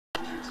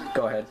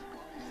Go ahead.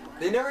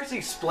 They never actually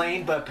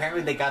explained, but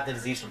apparently they got the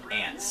disease from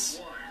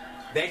ants.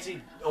 They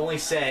actually only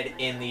said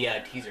in the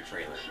teaser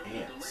trailer.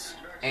 Ants.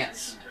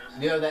 Ants.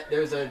 You know that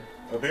there's a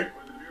Up here?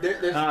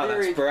 there's a Ah,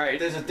 theory. that's bright.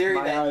 There's a theory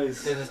My that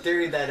eyes. there's a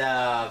theory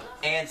that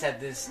ants have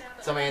this.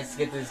 Some ants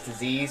get this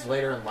disease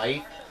later in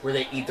life where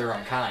they eat their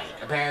own kind.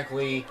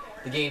 Apparently,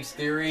 the game's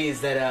theory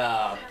is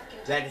that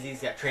that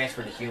disease got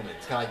transferred to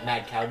humans, kind of like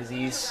mad cow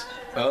disease.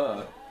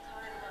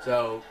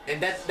 So,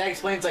 and that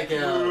explains like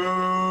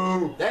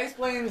that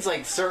explains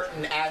like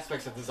certain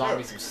aspects of the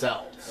zombies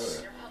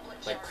themselves,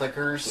 like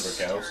clickers.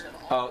 Little cows.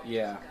 Oh,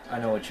 yeah. I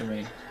know what you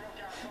mean.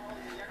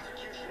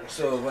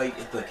 So, like,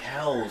 if the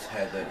cows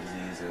had that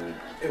disease, and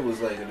it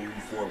was like a newly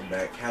formed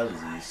mad cow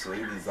disease, so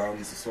maybe the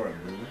zombies would start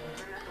moving.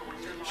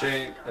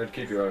 Shane, I'd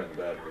keep your eye on the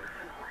battery.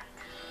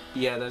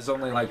 Yeah, there's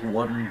only like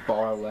 1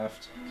 bar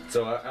left.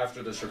 So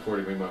after this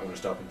recording, we might want to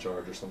stop and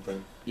charge or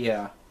something.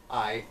 Yeah.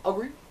 I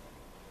agree.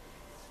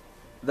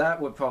 That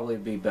would probably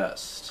be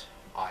best.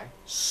 I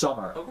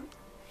Summer. agree.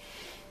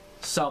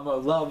 Summer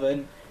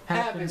loving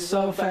happens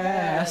so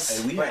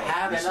fast. Hey, we We're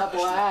have having a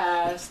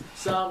blast.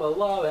 Summer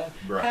loving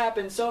Bruh,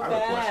 happens so I have a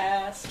question.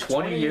 fast.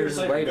 20 years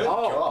later. Good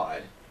Oh.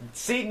 God.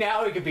 See,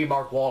 now it could be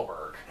Mark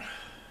Wahlberg.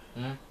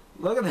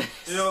 Look at this.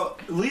 You know,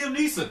 Liam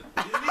Neeson.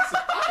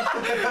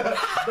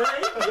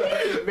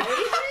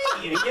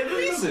 Maybe. Get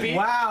Neeson.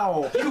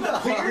 Wow.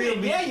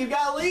 Yeah, you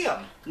got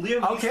Liam.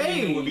 Liam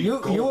Okay, Neeson would be you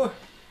gold.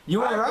 you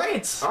were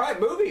right. All right,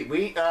 movie.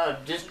 We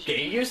just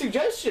gave you a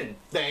suggestion.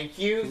 Thank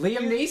you,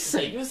 Liam Neeson.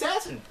 Thank you,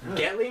 Assassin.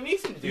 Get Liam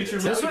Neeson to do Future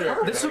this.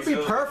 This would be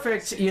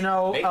perfect, you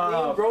know. Make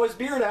Liam grow his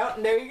beard out,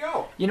 and there you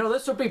go. You know,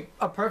 this would be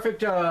a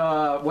perfect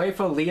way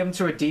for Liam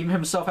to redeem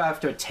himself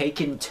after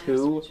Taken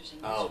 2.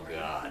 Oh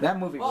God. That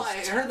movie Well,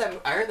 was. I heard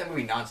that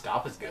movie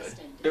nonstop is good.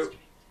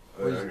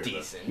 It was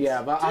decent.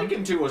 Yeah, but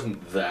Taken 2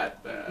 wasn't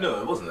that bad.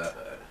 No, it wasn't that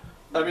bad.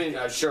 I mean,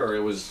 sure, it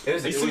was. It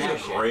was. You seen The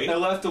shit. Gray? It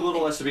left a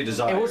little less to be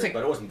desired, It was a-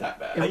 but it wasn't that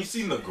bad. Have you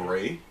seen The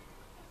Gray?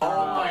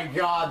 Oh my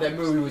God, that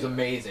movie was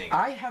amazing.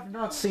 I have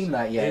not seen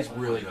that yet. It's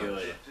really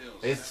good.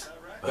 It's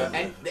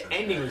the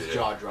ending was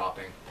jaw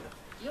dropping.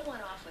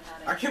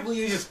 I can't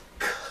believe you just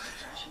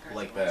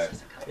like that.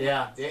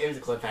 Yeah, it was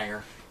a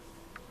cliffhanger.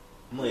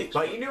 I'm like,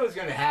 But you knew it was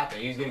going to happen.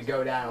 He was going to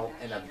go down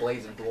in a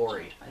blaze of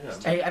glory.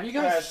 Hey, have you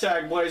guys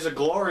Blaze of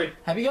Glory.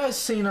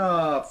 seen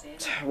what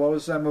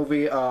was that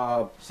movie?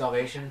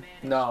 Salvation?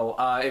 No,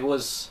 it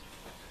was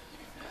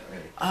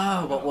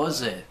what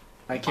was it?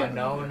 I can't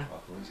Unknown?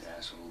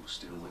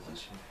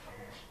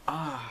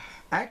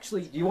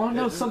 Actually, you want to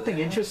know something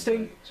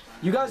interesting?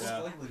 You guys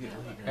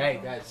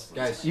Hey,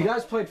 guys. you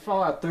guys played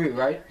Fallout 3,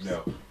 right?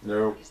 no.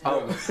 No.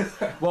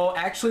 Oh. Well,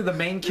 actually the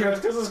main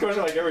character This is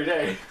question like every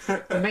day.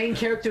 the main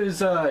character's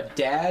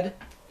dad,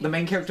 the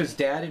main character's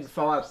dad in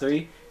Fallout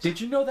 3. Did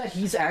you know that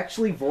he's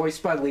actually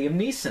voiced by Liam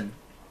Neeson?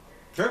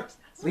 Sure.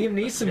 Liam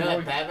Neeson You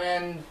know that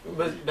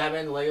voiced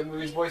Batman the Lego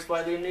movie is voiced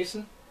by Liam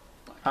Neeson?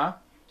 Huh?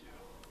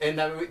 In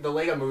that movie, the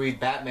Lego movie,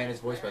 Batman is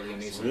voiced by Liam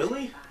Neeson.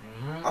 Really?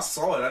 I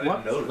saw it. I didn't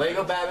What? know that.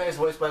 Lego Batman is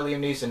voiced by Liam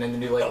Neeson in the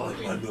new Lego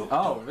movie.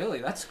 Oh, really?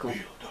 That's cool.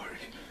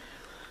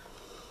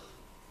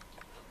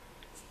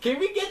 Can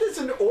we get this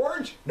in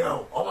orange?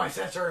 No, all my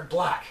sets are in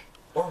black.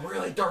 Or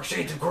really dark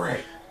shades of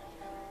gray.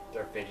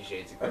 They're 50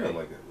 Shades of I Grey. didn't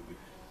like that movie.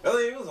 I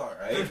think it was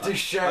alright. 50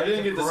 Shades I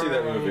didn't get of to see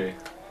that Grey. movie.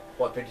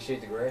 What, 50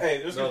 Shades of Grey? Hey,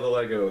 there's No, the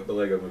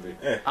Lego movie.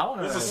 I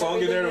want there's a to. song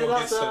in there that will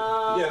get stuck.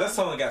 Awesome. Yeah, that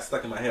song got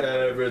stuck in my head.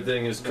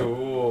 Everything is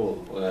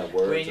cool. Words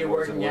When you're and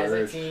words working and as a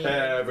words. team.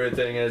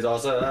 Everything is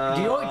awesome.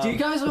 Do you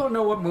guys want to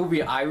know what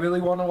movie I really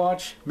want to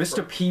watch?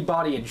 Mr.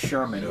 Peabody and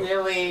Sherman.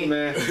 Really?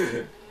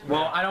 Meh.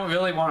 Well, I don't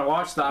really want to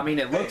watch that. I mean,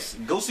 it looks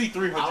Go see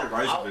 300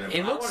 Rise of it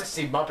Vampire. I want to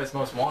see Muppets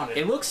Most Wanted.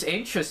 it looks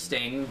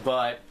interesting,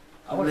 but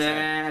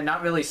wanna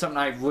not really something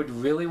I would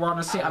really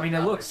want to see. I mean,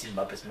 it looks. see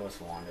Muppets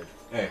Most Wanted.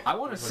 Hey, I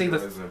want to see 300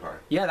 the. Rise of Vampire.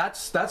 Yeah,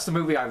 that's the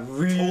movie I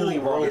really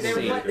Total want to They,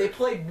 World see. they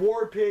played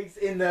War Pigs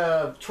in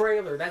the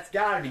trailer. That's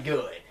gotta be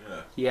good.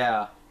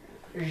 Yeah.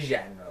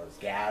 Generals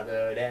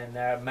gathered in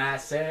their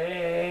masses,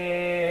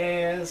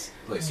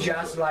 Like so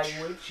just good. like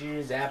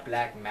witches at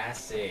black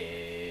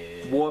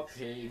masses. War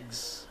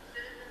Pigs.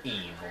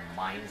 Evil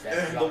minds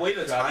that The way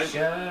the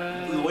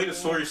destruction. the way the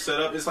story's set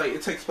up, it's like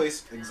it takes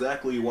place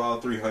exactly while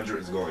 300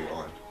 is going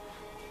on.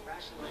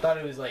 I thought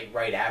it was like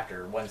right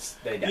after once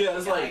they died. Yeah,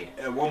 it's like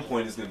at one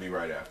point it's gonna be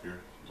right after.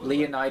 But like,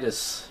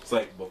 Leonidas. it's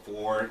like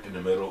before, in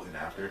the middle, and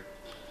after.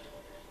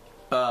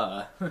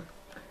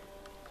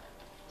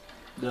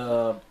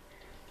 The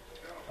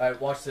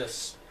Alright, watch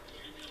this.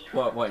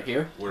 what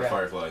here? Where Yeah.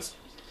 Fireflies.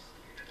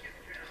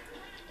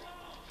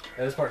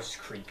 Yeah, this part is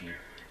creepy.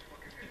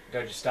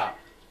 Go, just stop.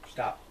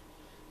 Stop.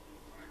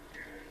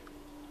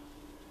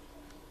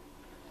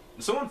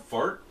 Did someone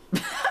fart?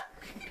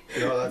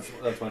 No,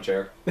 that's my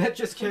chair. That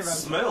just came It out.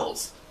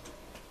 smells.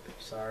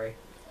 Sorry.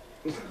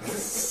 Okay.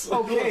 It's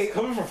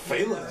coming from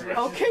Phelan's. Right?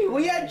 Okay,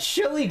 we had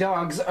chili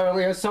dogs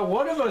earlier, so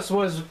one of us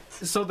was.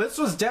 So this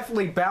was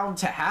definitely bound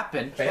to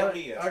happen. Hell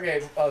yes.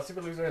 Okay,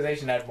 Super Loser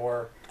Organization had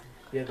more.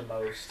 You had the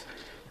most.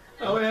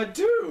 I only had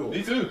 2.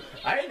 Me too.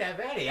 I didn't have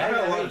any. I I had didn't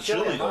a have lot any of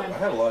chili. chili in though. I mine.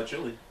 had a lot of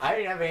chili. I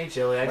didn't have any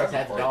chili. I just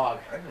had the dog.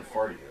 I haven't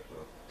farted yet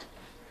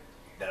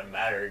though. Doesn't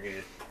matter. You can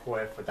just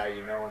whiff without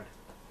you knowing.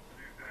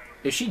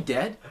 Is she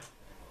dead?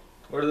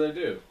 What did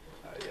they do?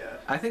 Yeah.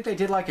 I think they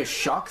did like a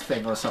shock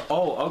thing or something.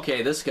 Oh,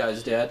 okay, this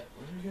guy's dead.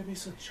 Why are you gonna be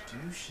such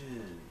douches?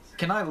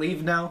 Can I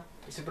leave now?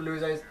 Super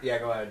Luization. Yeah,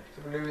 go ahead.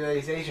 Super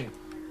Luization.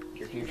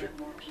 Your future.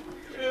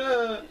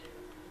 Yeah. What you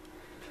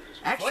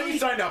Actually,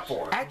 signed up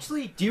for?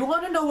 actually, do you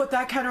want to know what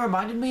that kind of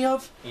reminded me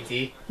of?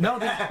 E.T. No,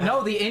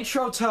 no, the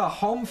intro to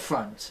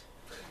Homefront.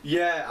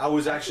 Yeah, I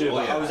was actually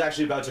Oh, yeah. I was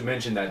actually about to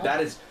mention that.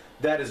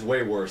 That is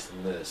way worse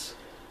than this.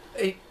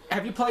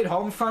 Have you played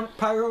Homefront,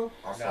 Pyro?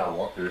 I saw a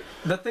walker.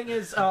 The thing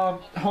is,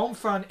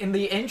 Homefront, in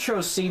the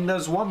intro scene,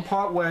 there's one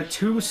part where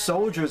 2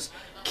 soldiers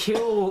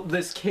kill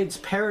this kid's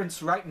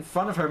parents right in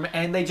front of him,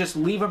 and they just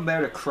leave him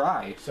there to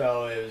cry.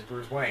 So it was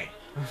Bruce Wayne.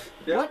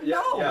 Yeah, What? Yeah,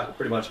 No. yeah,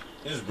 pretty much.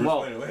 This is Bruce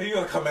Well- Wayne. When are you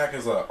gonna come back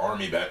as an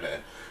army Batman?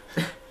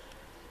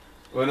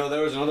 Well, no,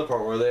 there was another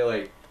part where they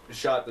like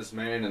shot this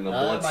man and the That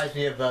blood. reminds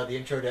me of the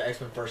intro to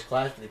X-Men First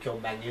Class where they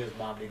killed Magneto's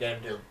mom to get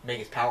him to make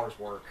his powers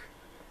work.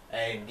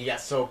 And he got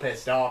so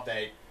pissed off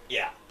that,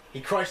 yeah, he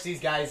crushed these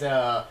guys'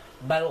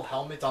 metal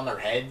helmets on their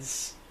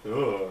heads.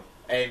 Ugh.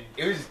 And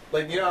it was,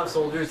 like, you know how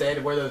soldiers, they had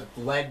to wear those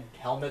lead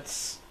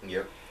helmets?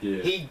 Yep.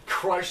 Yeah. He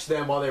crushed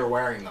them while they were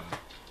wearing them.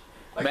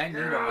 Like,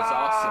 Magneto was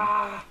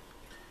awesome.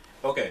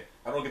 Okay,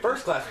 I don't get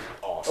First Class was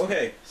awesome.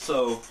 Okay,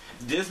 so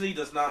Disney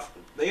does not.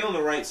 They own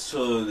the rights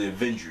to the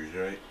Avengers,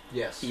 right?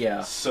 Yes.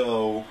 Yeah.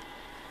 So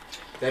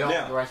They don't Yeah.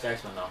 have the rights to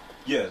X-Men, though.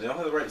 yeah, they don't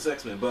have the rights to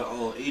X-Men, but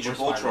on Age of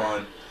Or Spider-Man.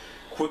 Ultron,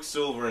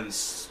 Quicksilver and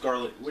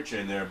Scarlet Witch are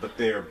in there, but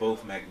they are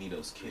both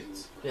Magneto's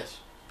kids. Yes.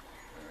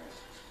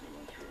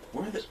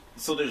 Where the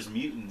so there's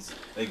mutants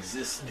that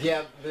exist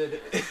Yeah, but...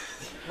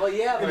 well,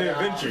 yeah, in but... the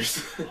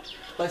Avengers.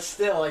 But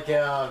still, like,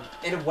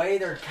 in a way,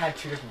 they're kind of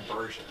 2 different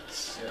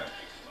versions. Yeah.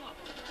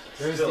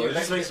 There's Still, the it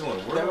just makes me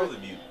wonder, where there are all was-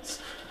 the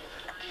mutants?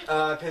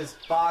 Because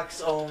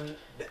Fox owned...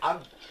 I'm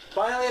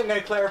going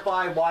to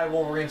clarify why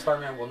Wolverine and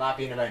Spider-Man will not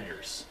be in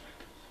Avengers.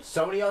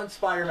 Sony owns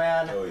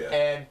Spider-Man, Oh, yeah.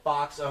 and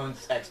Fox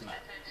owns X-Men.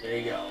 There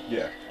you go.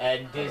 Yeah.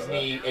 And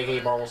Disney,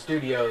 aka Marvel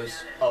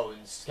Studios,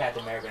 owns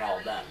Captain America and all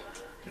of them.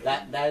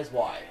 That is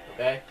why,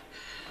 okay?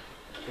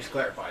 Just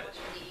clarified it.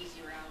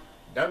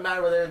 Doesn't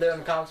matter whether they're in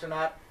the comics or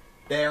not,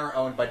 they are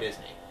owned by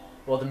Disney.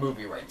 Well, the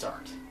movie rights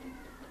aren't.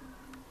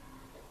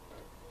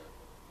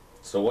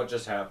 So what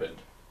just happened?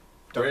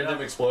 Don't Random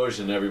know.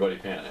 explosion. Everybody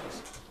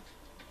panics.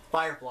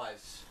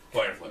 Fireflies.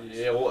 Fireflies.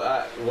 Yeah.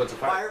 Well, what's a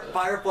firefly?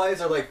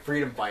 Fireflies are like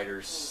freedom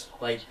fighters.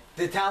 Like,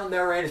 the town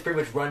they're in is pretty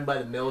much run by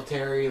the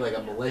military, like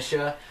a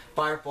militia.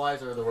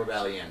 Fireflies are the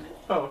rebellion.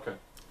 Oh, okay.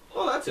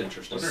 Well, that's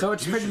interesting. So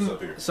it's pretty. Douches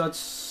up here.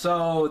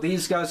 So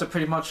these guys are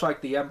pretty much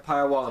like the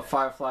Empire, while the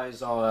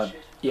Fireflies are.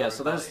 Yeah.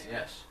 So there's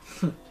Yes.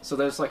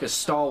 there's like a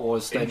Star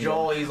Wars thing. And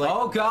Joel, he's like...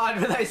 Oh God!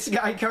 This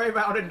guy came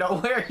out of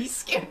nowhere. He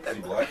scared Is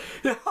he the. black?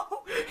 No,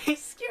 he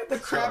scared the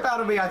crap out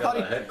of me. I Got thought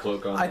a he. head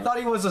cloak on. I now. thought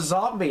he was a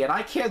zombie, and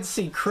I can't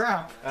see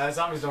crap.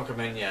 Zombies don't come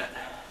in yet.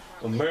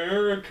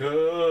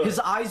 America. His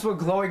eyes were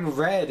glowing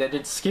red, and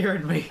it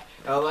scared me.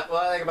 What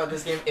I like about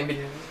this game, I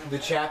mean, the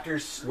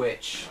chapters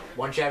switch.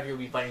 One chapter you'll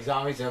be fighting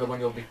zombies, another one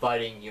you'll be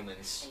fighting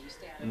humans.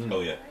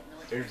 Oh yeah.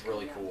 It's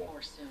really cool.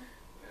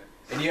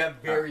 And you have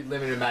very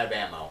limited amount of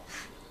ammo.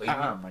 Like,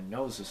 Ah, my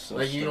nose is so.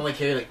 like you can stuffed. only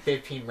carry like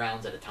 15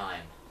 rounds at a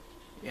time.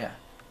 Yeah.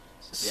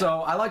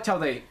 So I liked how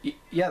they.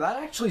 Yeah,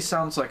 that actually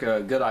sounds like a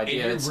good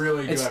idea. And you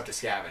really do it's, have to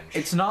scavenge.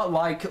 It's not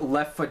like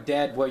Left 4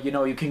 Dead where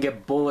you can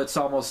get bullets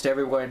almost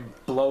everywhere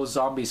and blow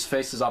zombies'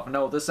 faces off.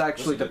 No, this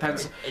actually This is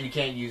depends. good. And you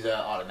can't use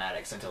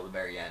automatics until the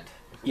very end.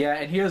 Yeah,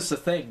 and here's the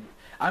thing.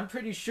 I'm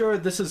pretty sure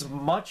this is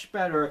much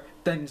better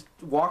than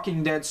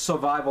Walking Dead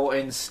Survival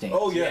Instinct.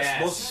 Oh yes,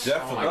 Yes. most Oh,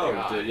 definitely. my Oh,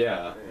 God.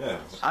 yeah. Yeah.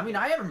 I mean,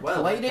 I haven't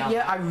Well, played that it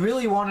yet. I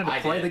really wanted to I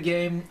play did. the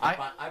game.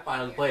 I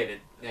finally played it,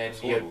 and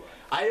Cool.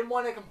 I didn't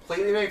want to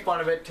completely make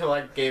fun of it till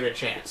I gave it a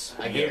chance.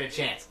 I gave it a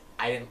chance.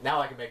 I didn't. Now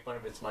I can make fun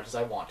of it as much as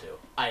I want to.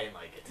 I didn't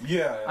like it.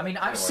 Yeah. I mean,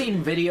 I've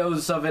seen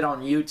videos of it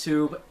on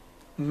YouTube.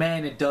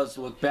 Man, it does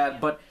look bad,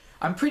 but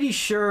I'm pretty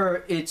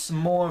sure it's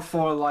more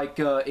for like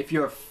if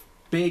you're a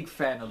big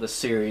fan of the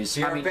series.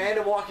 If you're I mean, a fan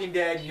of Walking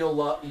Dead,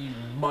 you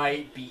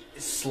might be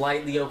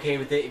slightly okay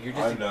with it. If you're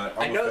just, I'm not.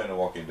 I'm a fan of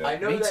Walking Dead. I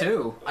know me that,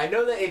 too. I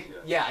know that.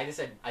 Yeah,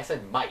 I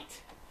said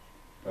might.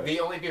 Right.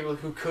 The only people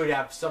who could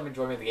have some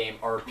enjoyment of the game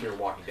are pure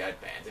Walking Dead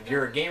fans. If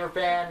you're a gamer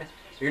fan,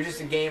 if you're just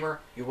a gamer,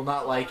 you will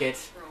not like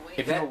it.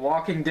 If you're a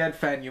Walking Dead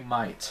fan, you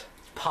might.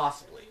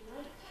 Possibly.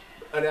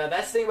 But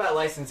that's the thing about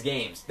licensed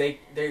games. They're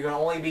going to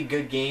only be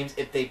good games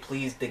if they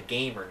please the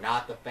gamer,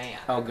 not the fan.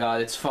 Oh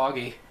God, it's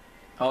foggy.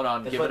 Hold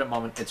on, That's give what- it a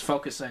moment. It's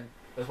focusing.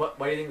 Why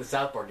do you think the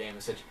South Park game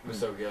was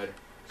so good?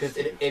 Because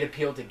it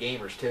appealed to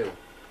gamers too.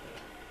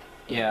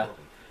 Yeah.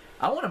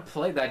 I want to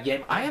play that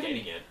game. I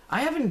getting it.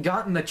 haven't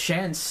gotten the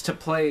chance to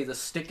play the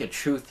Stick of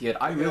Truth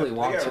yet. I really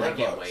want I to. got I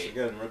can't Redbox. wait. I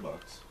got it in Redbox.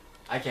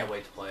 I can't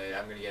wait to play it.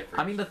 I'm gonna get it. For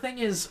I mean, the thing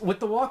is, with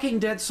The Walking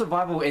Dead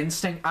Survival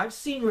Instinct, I've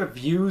seen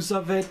reviews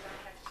of it.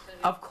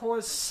 Of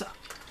course,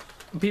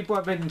 people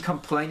have been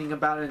complaining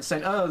about it and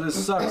saying, "Oh,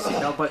 this sucks," you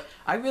know. But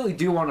I really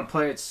do want to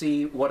play it,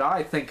 see what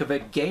I think of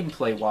it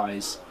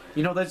gameplay-wise.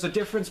 You know, there's a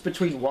difference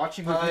between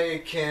watching.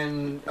 I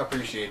can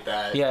appreciate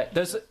that. Yeah,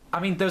 there's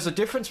a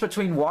difference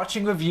between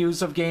watching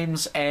reviews of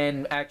games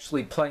and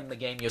actually playing the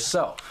game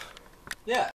yourself. Yeah.